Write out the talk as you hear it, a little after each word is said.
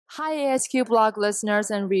Hi, ASQ blog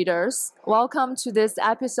listeners and readers. Welcome to this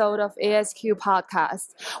episode of ASQ podcast.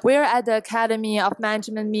 We're at the Academy of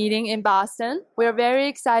Management meeting in Boston. We're very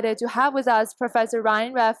excited to have with us Professor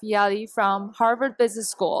Ryan Raffaelli from Harvard Business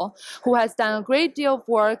School, who has done a great deal of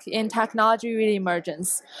work in technology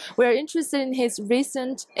reemergence. We're interested in his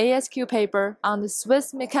recent ASQ paper on the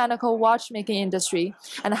Swiss mechanical watchmaking industry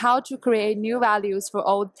and how to create new values for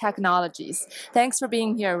old technologies. Thanks for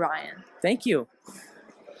being here, Ryan. Thank you.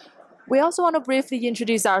 We also want to briefly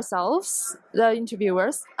introduce ourselves, the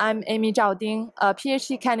interviewers. I'm Amy Zhao Ding, a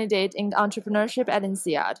PhD candidate in entrepreneurship at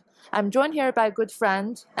INSEAD. I'm joined here by a good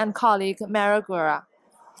friend and colleague, Mara Guerra.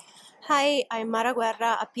 Hi, I'm Mara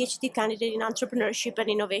Guerra, a PhD candidate in entrepreneurship and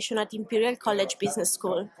innovation at Imperial College Business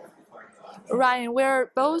School. Ryan,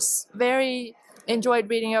 we're both very enjoyed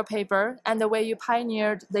reading your paper and the way you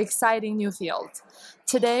pioneered the exciting new field.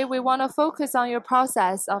 Today, we want to focus on your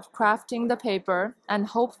process of crafting the paper and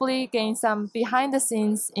hopefully gain some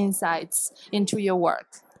behind-the-scenes insights into your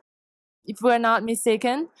work. If we're not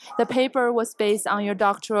mistaken, the paper was based on your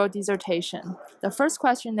doctoral dissertation. The first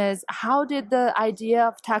question is, how did the idea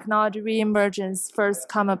of technology reemergence first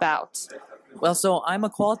come about? Well, so I'm a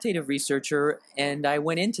qualitative researcher, and I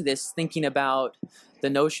went into this thinking about the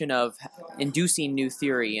notion of inducing new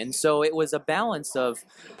theory. And so it was a balance of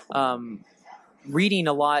reading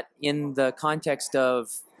a lot in the context of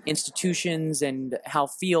institutions and how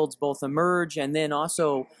fields both emerge, and then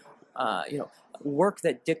also, work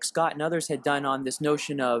that Dick Scott and others had done on this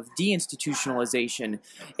notion of deinstitutionalization.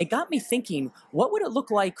 It got me thinking, what would it look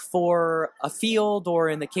like for a field, or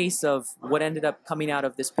in the case of what ended up coming out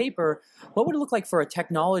of this paper, what would it look like for a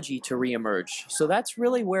technology to reemerge? So that's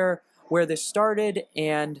really where this started,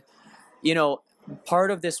 and part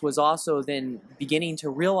of this was also then beginning to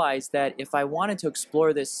realize that if I wanted to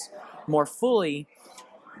explore this more fully,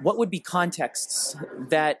 what would be contexts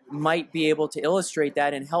that might be able to illustrate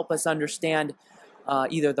that and help us understand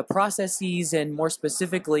either the processes and more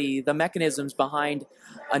specifically the mechanisms behind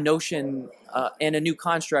a notion and a new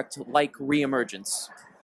construct like reemergence.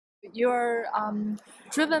 You're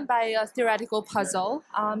driven by a theoretical puzzle.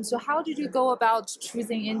 So how did you go about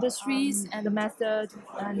choosing industries and the method?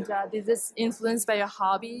 And did this influenced by your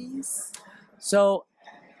hobbies? So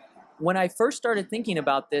when I first started thinking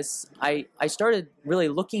about this, I started really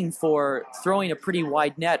looking for throwing a pretty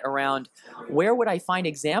wide net around where would I find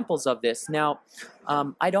examples of this. Now,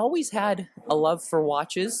 I'd always had a love for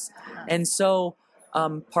watches, and so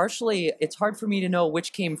partially it's hard for me to know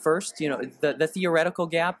which came first, the theoretical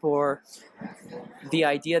gap or the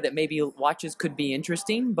idea that maybe watches could be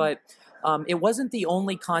interesting, but it wasn't the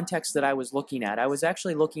only context that I was looking at. I was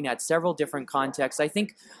actually looking at several different contexts.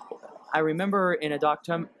 I remember in a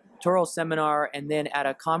doctoral seminar and then at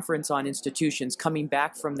a conference on institutions coming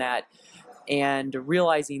back from that and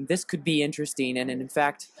realizing this could be interesting. And in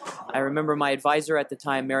fact, I remember my advisor at the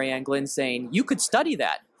time, Marianne Glynn, saying, you could study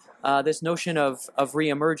that, this notion of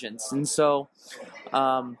reemergence. And so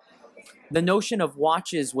the notion of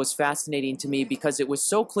watches was fascinating to me because it was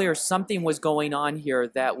so clear something was going on here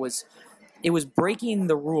that was breaking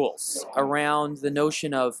the rules around the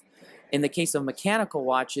notion of, in the case of mechanical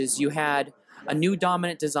watches, you had a new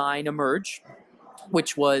dominant design emerge,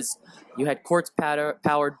 which was you had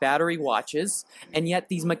quartz-powered battery watches, and yet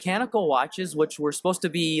these mechanical watches, which were supposed to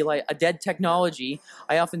be like a dead technology,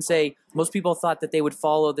 I often say most people thought that they would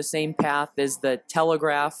follow the same path as the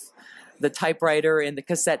telegraph, the typewriter, and the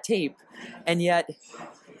cassette tape, and yet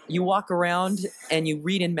you walk around and you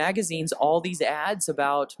read in magazines all these ads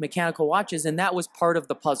about mechanical watches, and that was part of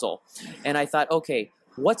the puzzle. And I thought, okay,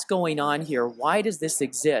 what's going on here? Why does this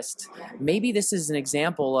exist? Maybe this is an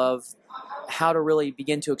example of how to really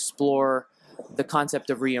begin to explore the concept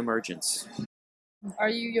of reemergence. Are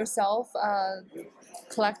you yourself a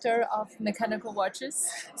collector of mechanical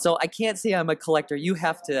watches? So I can't say I'm a collector. You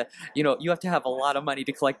have to have a lot of money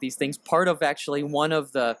to collect these things. Part of actually one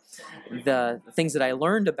of the things that I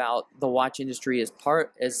learned about the watch industry as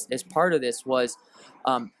part of this was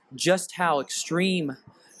just how extreme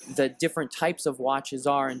the different types of watches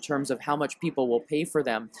are in terms of how much people will pay for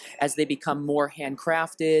them as they become more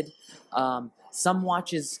handcrafted. Some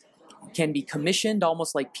watches can be commissioned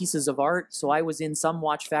almost like pieces of art. So I was in some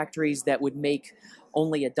watch factories that would make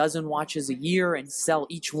only a dozen watches a year and sell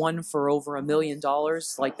each one for over $1 million.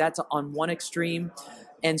 Like that's on one extreme.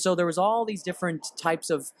 And so there was all these different types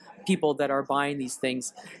of people that are buying these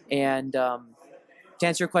things. And to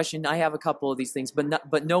answer your question, I have a couple of these things,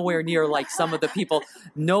 but nowhere near like some of the people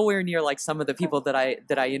that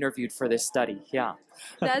I interviewed for this study. Yeah.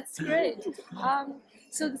 That's great.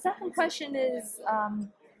 So the second question is,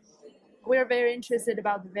 we're very interested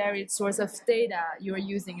about the varied source of data you're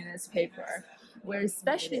using in this paper. We're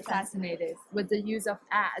especially fascinated with the use of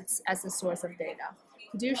ads as a source of data.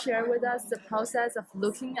 Could you share with us the process of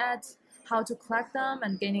looking at how to collect them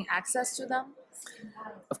and gaining access to them?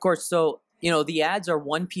 Of course. So, the ads are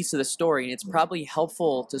one piece of the story, and it's probably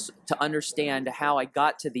helpful to understand how I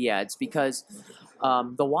got to the ads, because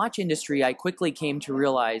the watch industry, I quickly came to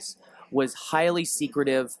realize, was highly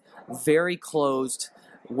secretive, very closed,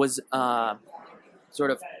 was sort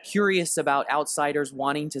of curious about outsiders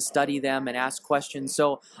wanting to study them and ask questions.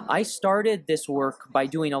 So I started this work by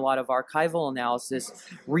doing a lot of archival analysis,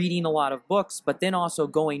 reading a lot of books, but then also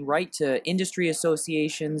going right to industry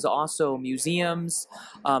associations, also museums,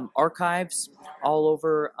 archives all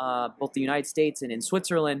over both the United States and in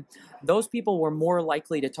Switzerland. Those people were more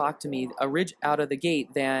likely to talk to me out of the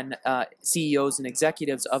gate than CEOs and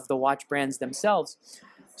executives of the watch brands themselves.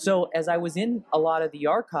 So as I was in a lot of the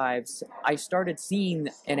archives, I started seeing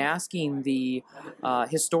and asking the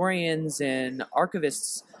historians and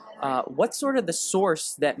archivists what's sort of the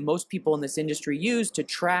source that most people in this industry use to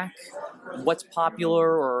track what's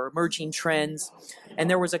popular or emerging trends. And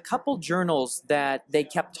there was a couple journals that they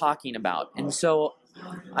kept talking about. And so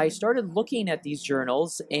I started looking at these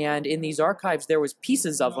journals, and in these archives there was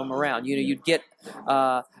pieces of them around. You'd get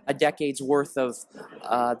a decade's worth of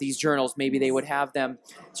these journals. Maybe they would have them.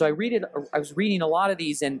 So I was reading a lot of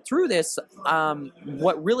these, and through this,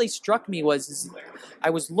 what really struck me was I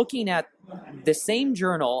was looking at the same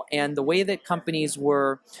journal and the way that companies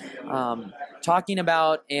were talking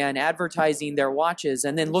about and advertising their watches,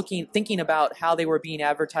 and then thinking about how they were being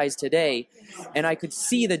advertised today, and I could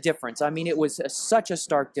see the difference. I mean, it was such a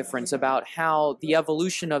stark difference about how the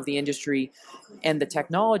evolution of the industry and the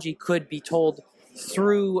technology could be told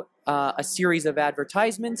through a series of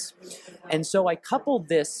advertisements. And so I coupled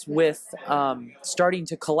this with starting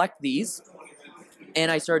to collect these, and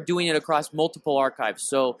I started doing it across multiple archives.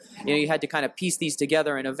 So, you had to kind of piece these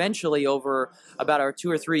together, and eventually over about our 2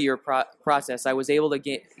 or 3 year process, I was able to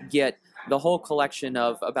get the whole collection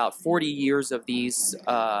of about 40 years of these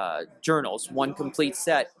journals, one complete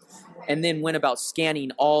set, and then went about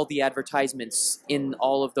scanning all the advertisements in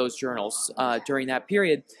all of those journals during that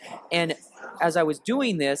period. And as I was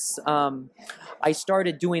doing this, I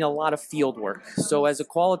started doing a lot of field work. So as a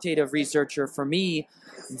qualitative researcher, for me,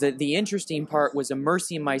 the interesting part was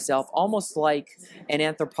immersing myself almost like an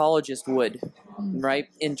anthropologist would, right,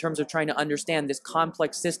 in terms of trying to understand this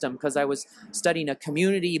complex system, because I was studying a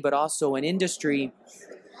community but also an industry.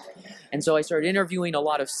 And so I started interviewing a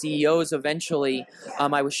lot of CEOs eventually.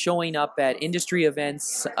 I was showing up at industry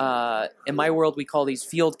events. In my world, we call these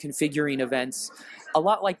field configuring events. A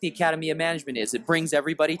lot like the Academy of Management is. It brings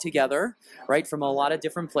everybody together, right, from a lot of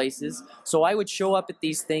different places. So I would show up at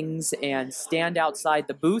these things and stand outside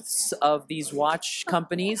the booths of these watch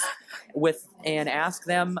companies and ask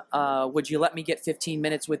them, would you let me get 15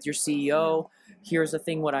 minutes with your CEO? Here's the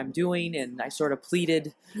thing, what I'm doing. And I sort of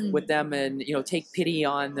pleaded with them and, take pity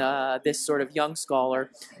on this sort of young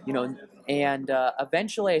scholar, and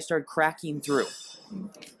eventually I started cracking through.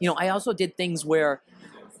 I also did things where,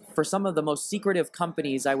 for some of the most secretive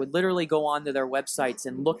companies, I would literally go onto their websites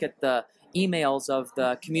and look at the emails of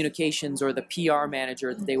the communications or the PR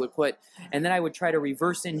manager that they would put, and then I would try to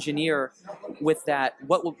reverse engineer with that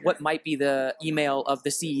what might be the email of the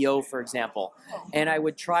CEO, for example. And I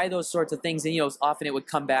would try those sorts of things, and often it would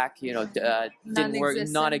come back, didn't work,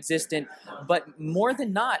 non-existent. But more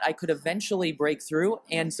than not, I could eventually break through,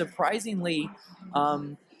 and surprisingly,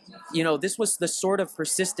 this was the sort of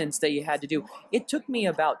persistence that you had to do. It took me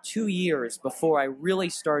about 2 years before I really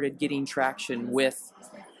started getting traction with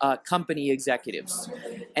company executives.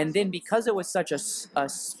 And then because it was such a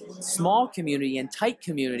small community and tight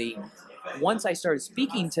community, once I started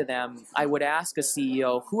speaking to them, I would ask a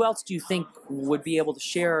CEO, who else do you think would be able to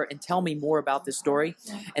share and tell me more about this story?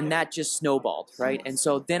 And that just snowballed, right? And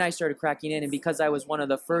so then I started cracking in, and because I was one of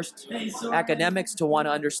the first academics to want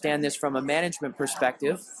to understand this from a management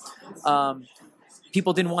perspective,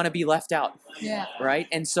 people didn't want to be left out, right?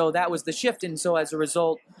 And so that was the shift. And so as a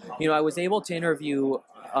result, I was able to interview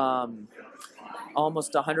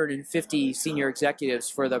almost 150 senior executives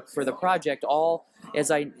for the project. All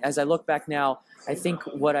as I look back now, I think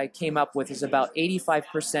what I came up with is about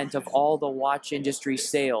 85% of all the watch industry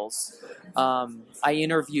sales. I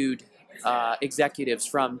interviewed executives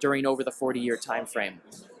from during over the 40-year time frame.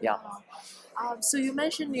 Yeah. So you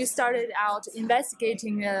mentioned you started out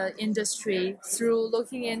investigating the industry through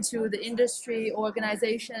looking into the industry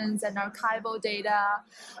organizations and archival data.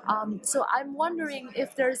 So I'm wondering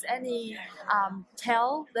if there's any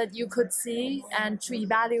tell that you could see and to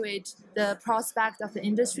evaluate the prospect of the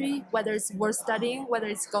industry, whether it's worth studying, whether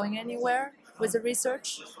it's going anywhere with the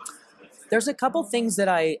research. There's a couple things that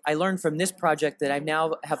I learned from this project that I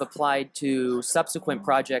now have applied to subsequent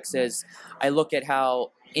projects as I look at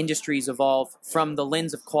how industries evolve from the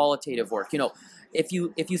lens of qualitative work. You know, if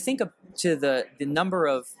you think up to the number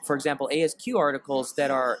of, for example, ASQ articles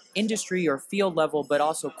that are industry or field level, but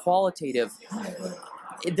also qualitative,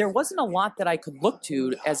 there wasn't a lot that I could look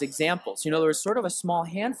to as examples. You know, there was sort of a small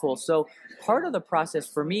handful. So part of the process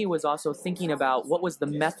for me was also thinking about what was the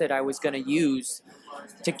method I was going to use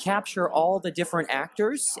to capture all the different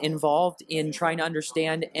actors involved in trying to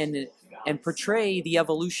understand and portray the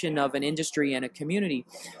evolution of an industry and a community.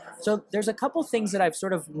 So there's a couple things that I've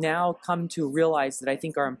sort of now come to realize that I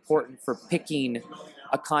think are important for picking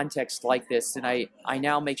a context like this, and I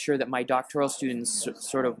now make sure that my doctoral students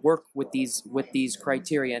sort of work with these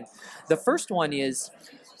criteria. And the first one is,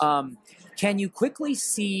 can you quickly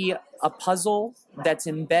see a puzzle that's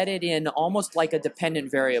embedded in almost like a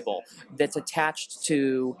dependent variable that's attached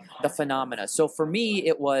to the phenomena? So for me,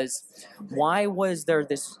 it was, why was there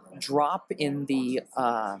this drop in the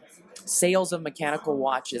sales of mechanical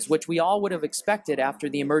watches, which we all would have expected after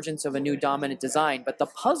the emergence of a new dominant design? But the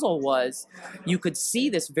puzzle was, you could see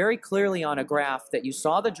this very clearly on a graph, that you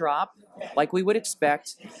saw the drop like we would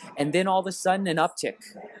expect, and then all of a sudden an uptick,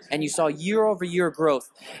 and you saw year-over-year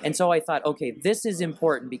growth. And so I thought, okay, this is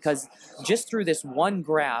important, because just through this one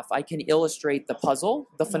graph, I can illustrate the puzzle,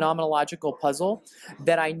 the phenomenological puzzle,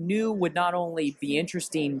 that I knew would not only be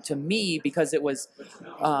interesting to me, because it was,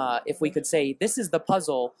 if we could say, this is the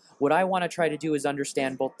puzzle, what I want to try to do is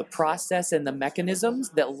understand both the process and the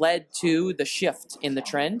mechanisms that led to the shift in the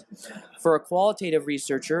trend. For a qualitative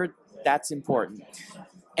researcher, that's important.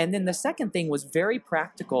 And then the second thing was very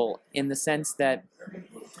practical, in the sense that,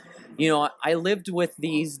 you know, I lived with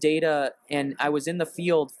these data, and I was in the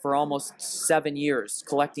field for almost 7 years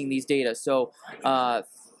collecting these data. So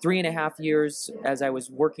 3.5 years as I was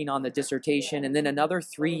working on the dissertation, and then another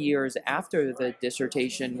 3 years after the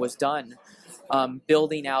dissertation was done,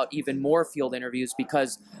 building out even more field interviews,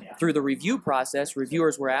 because through the review process,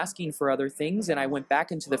 reviewers were asking for other things, and I went back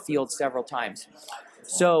into the field several times.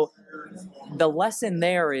 So the lesson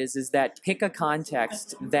there is that pick a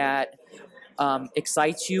context that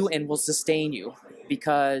excites you and will sustain you,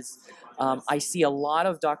 because I see a lot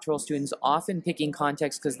of doctoral students often picking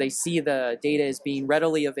context because they see the data as being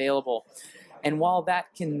readily available. And while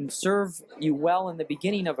that can serve you well in the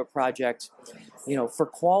beginning of a project, you know, for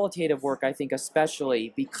qualitative work, I think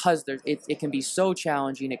especially, because it can be so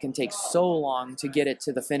challenging, it can take so long to get it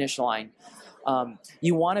to the finish line.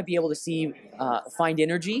 You want to be able to find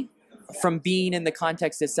energy from being in the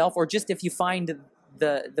context itself, or just if you find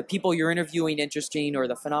the people you're interviewing interesting, or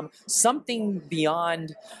the phenomenon, something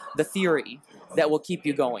beyond the theory that will keep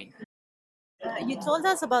you going. You told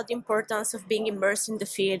us about the importance of being immersed in the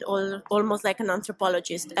field, almost like an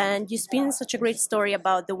anthropologist, and you spin such a great story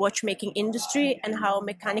about the watchmaking industry and how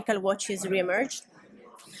mechanical watches reemerged.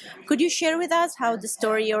 Could you share with us how the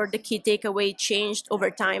story or the key takeaway changed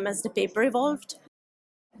over time as the paper evolved?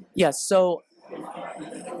 Yes, so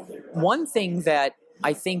one thing that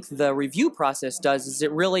I think the review process does is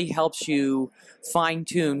it really helps you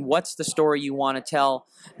fine-tune what's the story you want to tell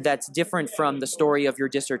that's different from the story of your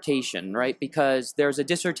dissertation, right? Because there's a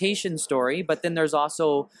dissertation story, but then there's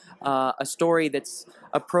also a story that's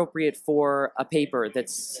appropriate for a paper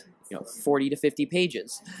that's 40 to 50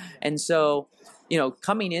 pages. And so,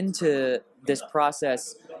 coming into this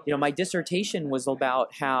process, my dissertation was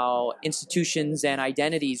about how institutions and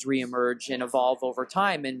identities reemerge and evolve over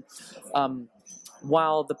time. And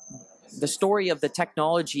while the story of the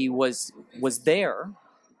technology was there,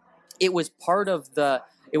 it was part of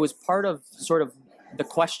sort of the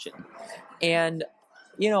question. And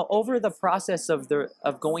over the process of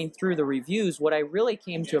going through the reviews, what I really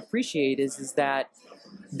came to appreciate is that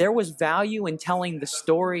there was value in telling the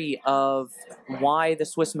story of why the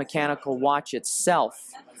Swiss mechanical watch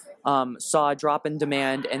itself saw a drop in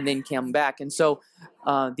demand and then came back. And so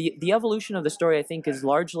the evolution of the story, I think, is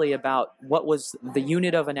largely about what was the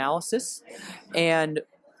unit of analysis. And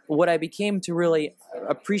what I became to really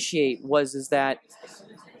appreciate is that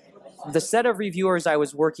the set of reviewers I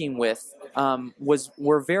was working with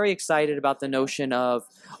were very excited about the notion of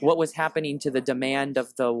what was happening to the demand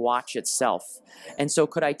of the watch itself. And so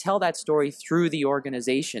could I tell that story through the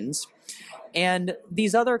organizations? And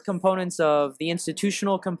these other components of the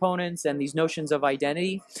institutional components and these notions of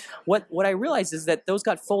identity, what I realized is that those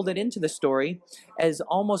got folded into the story as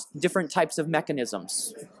almost different types of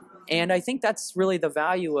mechanisms. And I think that's really the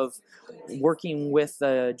value of working with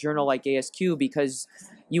a journal like ASQ, because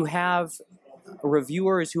you have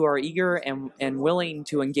reviewers who are eager and willing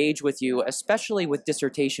to engage with you, especially with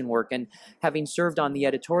dissertation work. And having served on the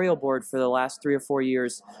editorial board for the last 3 or 4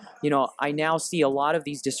 years, I now see a lot of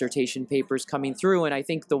these dissertation papers coming through. And I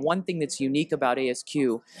think the one thing that's unique about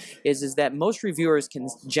ASQ is that most reviewers can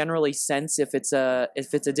generally sense if it's a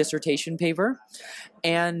dissertation paper,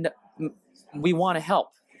 and we want to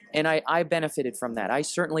help. And I benefited from that. I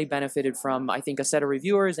certainly benefited from, I think, a set of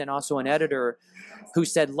reviewers and also an editor who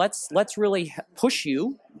said, let's really push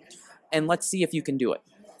you and let's see if you can do it.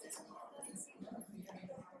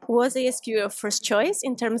 Was ASQ your first choice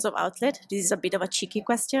in terms of outlet? This is a bit of a cheeky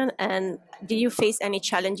question. And did you face any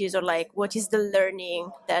challenges, or what is the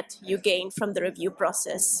learning that you gained from the review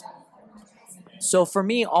process? So for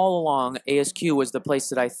me, all along, ASQ was the place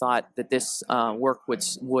that I thought that this work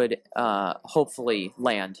would hopefully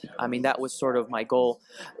land. I mean, that was sort of my goal,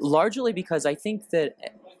 largely because I think that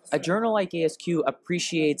a journal like ASQ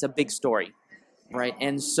appreciates a big story, right?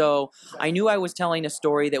 And so I knew I was telling a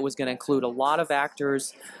story that was going to include a lot of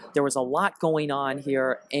actors. There was a lot going on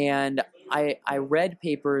here, and I read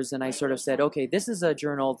papers and I sort of said, okay, this is a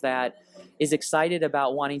journal that is excited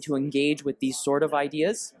about wanting to engage with these sort of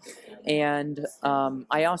ideas. And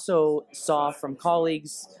I also saw from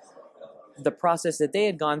colleagues the process that they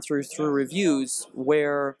had gone through reviews,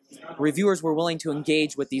 where reviewers were willing to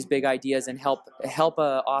engage with these big ideas and help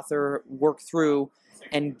an author work through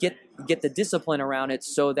and get the discipline around it,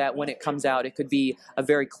 so that when it comes out, it could be a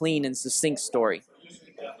very clean and succinct story.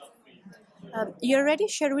 You already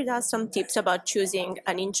shared with us some tips about choosing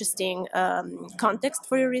an interesting context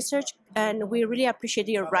for your research, and we really appreciate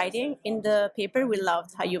your writing in the paper. We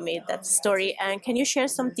loved how you made that story. And can you share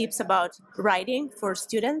some tips about writing for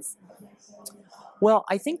students? Well,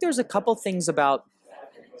 I think there's a couple things about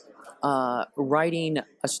writing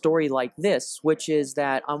a story like this, which is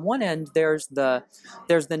that on one end there's the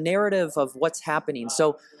narrative of what's happening.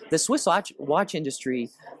 So the Swiss watch industry,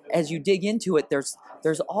 as you dig into it, there's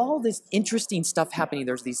all this interesting stuff happening.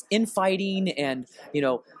 There's these infighting, and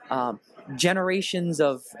generations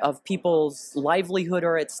of people's livelihood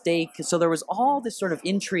are at stake. So there was all this sort of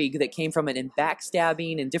intrigue that came from it, and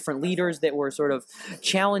backstabbing, and different leaders that were sort of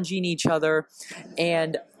challenging each other.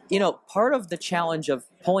 And part of the challenge of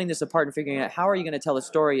pulling this apart and figuring out how are you going to tell a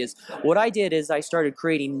story is what I did is I started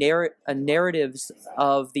creating narratives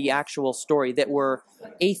of the actual story that were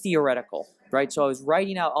atheoretical, right? So I was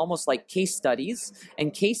writing out almost like case studies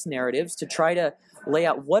and case narratives to try to lay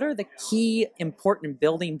out what are the key important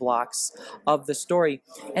building blocks of the story.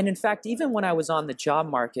 And in fact, even when I was on the job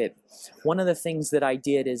market, one of the things that I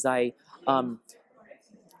did is I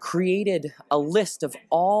created a list of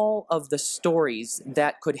all of the stories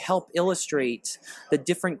that could help illustrate the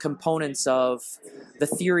different components of the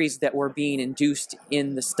theories that were being induced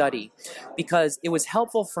in the study, because it was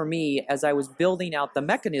helpful for me as I was building out the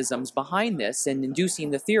mechanisms behind this and inducing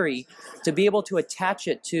the theory to be able to attach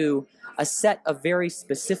it to a set of very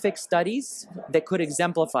specific studies that could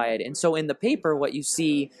exemplify it. And so in the paper, what you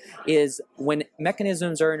see is when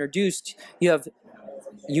mechanisms are introduced, you have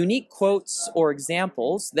unique quotes or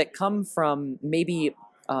examples that come from maybe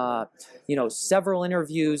several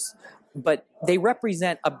interviews, but they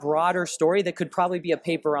represent a broader story that could probably be a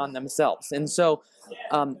paper on themselves. And so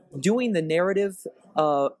doing the narrative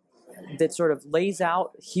that sort of lays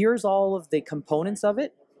out, here's all of the components of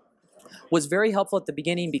it, was very helpful at the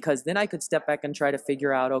beginning, because then I could step back and try to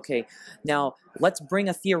figure out, okay, now let's bring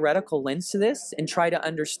a theoretical lens to this and try to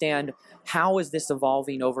understand how is this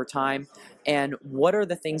evolving over time, and what are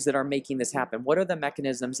the things that are making this happen? What are the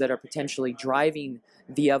mechanisms that are potentially driving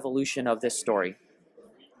the evolution of this story?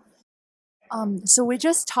 So we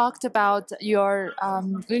just talked about your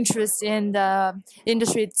interest in the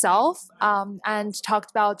industry itself and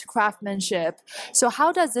talked about craftsmanship. So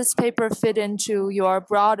how does this paper fit into your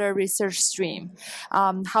broader research stream?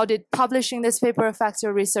 How did publishing this paper affect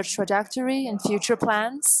your research trajectory and future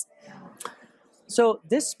plans? So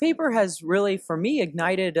this paper has really, for me,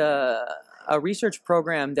 ignited a research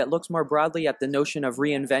program that looks more broadly at the notion of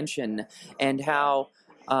reinvention and how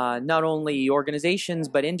not only organizations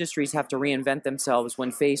but industries have to reinvent themselves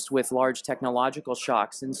when faced with large technological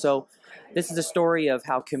shocks. And so this is a story of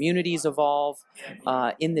how communities evolve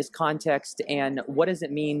in this context, and what does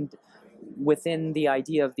it mean within the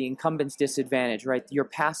idea of the incumbent's disadvantage, right? Your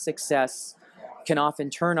past success can often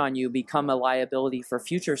turn on you, become a liability for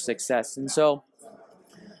future success. And so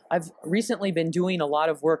I've recently been doing a lot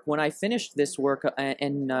of work. When I finished this work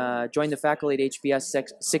and joined the faculty at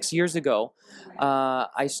HBS 6 years ago,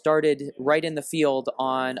 I started right in the field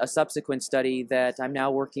on a subsequent study that I'm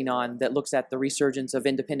now working on that looks at the resurgence of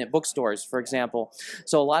independent bookstores, for example.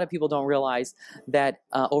 So a lot of people don't realize that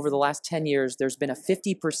over the last 10 years, there's been a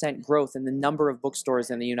 50% growth in the number of bookstores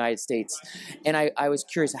in the United States. And I was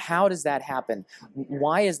curious, how does that happen?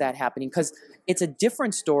 Why is that happening? Because it's a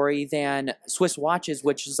different story than Swiss watches,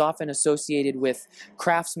 which is often associated with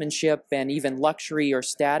craftsmanship and even luxury or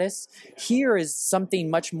status. Here is something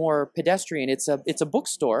much more pedestrian. It's a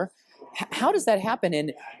bookstore. How does that happen?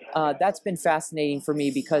 And that's been fascinating for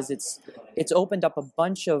me because it's opened up a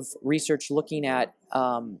bunch of research looking at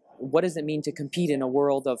what does it mean to compete in a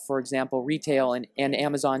world of, for example, retail and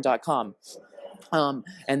Amazon.com.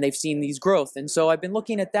 And they've seen these growth. And so I've been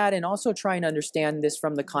looking at that and also trying to understand this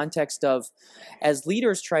from the context of, as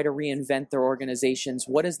leaders try to reinvent their organizations,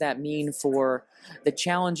 what does that mean for the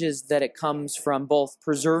challenges that it comes from both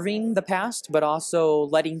preserving the past, but also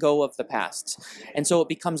letting go of the past. And so it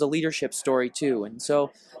becomes a leadership story too. And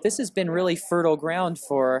so this has been really fertile ground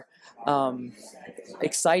for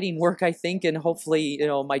exciting work, I think, and hopefully,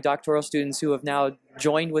 my doctoral students who have now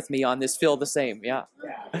joined with me on this feel the same. Yeah.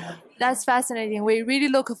 That's fascinating. We really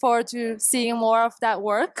look forward to seeing more of that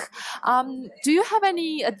work. Do you have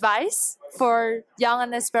any advice for young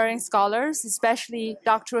and aspiring scholars, especially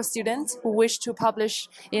doctoral students who wish to publish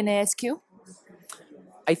in ASQ?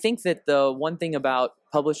 I think that the one thing about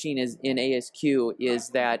publishing in ASQ is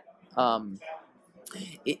that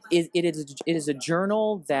it is a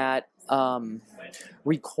journal that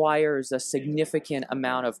requires a significant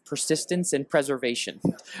amount of persistence and preservation,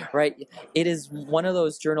 right? It is one of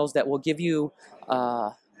those journals that will give you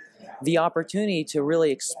the opportunity to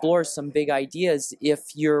really explore some big ideas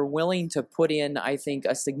if you're willing to put in, I think,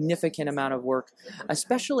 a significant amount of work,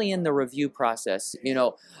 especially in the review process.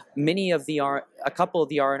 A couple of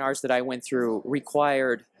the R&Rs that I went through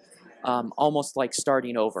required almost like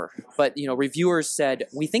starting over. But reviewers said,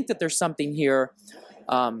 we think that there's something here.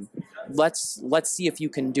 Let's see if you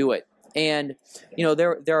can do it. And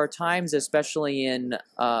there are times, especially in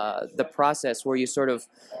the process, where you sort of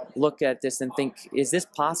look at this and think, is this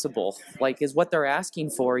possible? Like, is what they're asking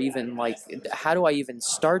for even, like, how do I even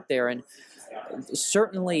start there? And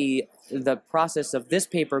certainly the process of this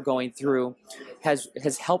paper going through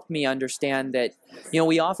has helped me understand that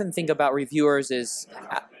we often think about reviewers as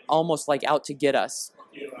almost like out to get us.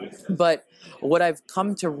 But what I've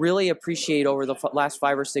come to really appreciate over the last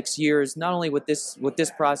 5 or 6 years, not only with this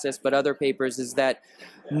process but other papers, is that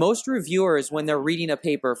most reviewers, when they're reading a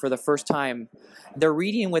paper for the first time, they're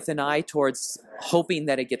reading with an eye towards hoping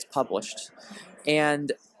that it gets published.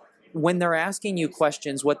 And when they're asking you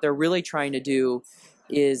questions, what they're really trying to do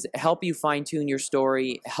is help you fine-tune your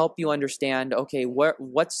story, help you understand, okay,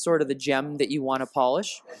 what's sort of the gem that you want to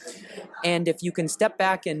polish. And if you can step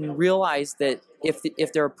back and realize that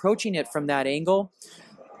if they're approaching it from that angle,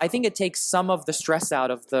 I think it takes some of the stress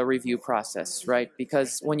out of the review process, right?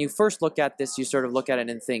 Because when you first look at this, you sort of look at it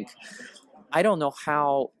and think, I don't know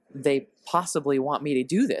how they possibly want me to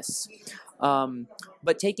do this.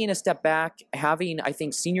 But taking a step back, having, I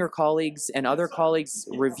think, senior colleagues and other colleagues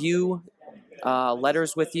review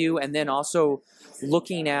letters with you, and then also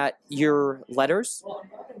looking at your letters,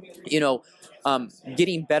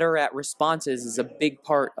 getting better at responses is a big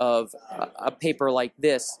part of a paper like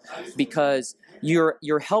this, because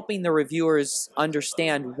you're helping the reviewers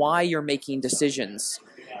understand why you're making decisions.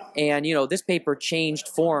 And this paper changed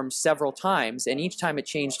forms several times, and each time it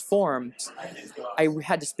changed forms, I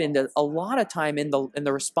had to spend a lot of time in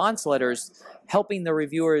the response letters helping the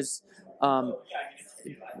reviewers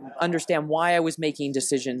understand why I was making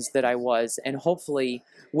decisions that I was, and hopefully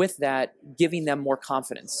with that giving them more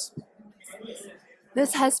confidence.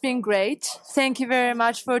 This has been great. Thank you very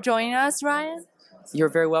much for joining us, Ryan. You're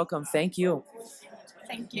very welcome. Thank you.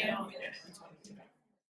 Thank you.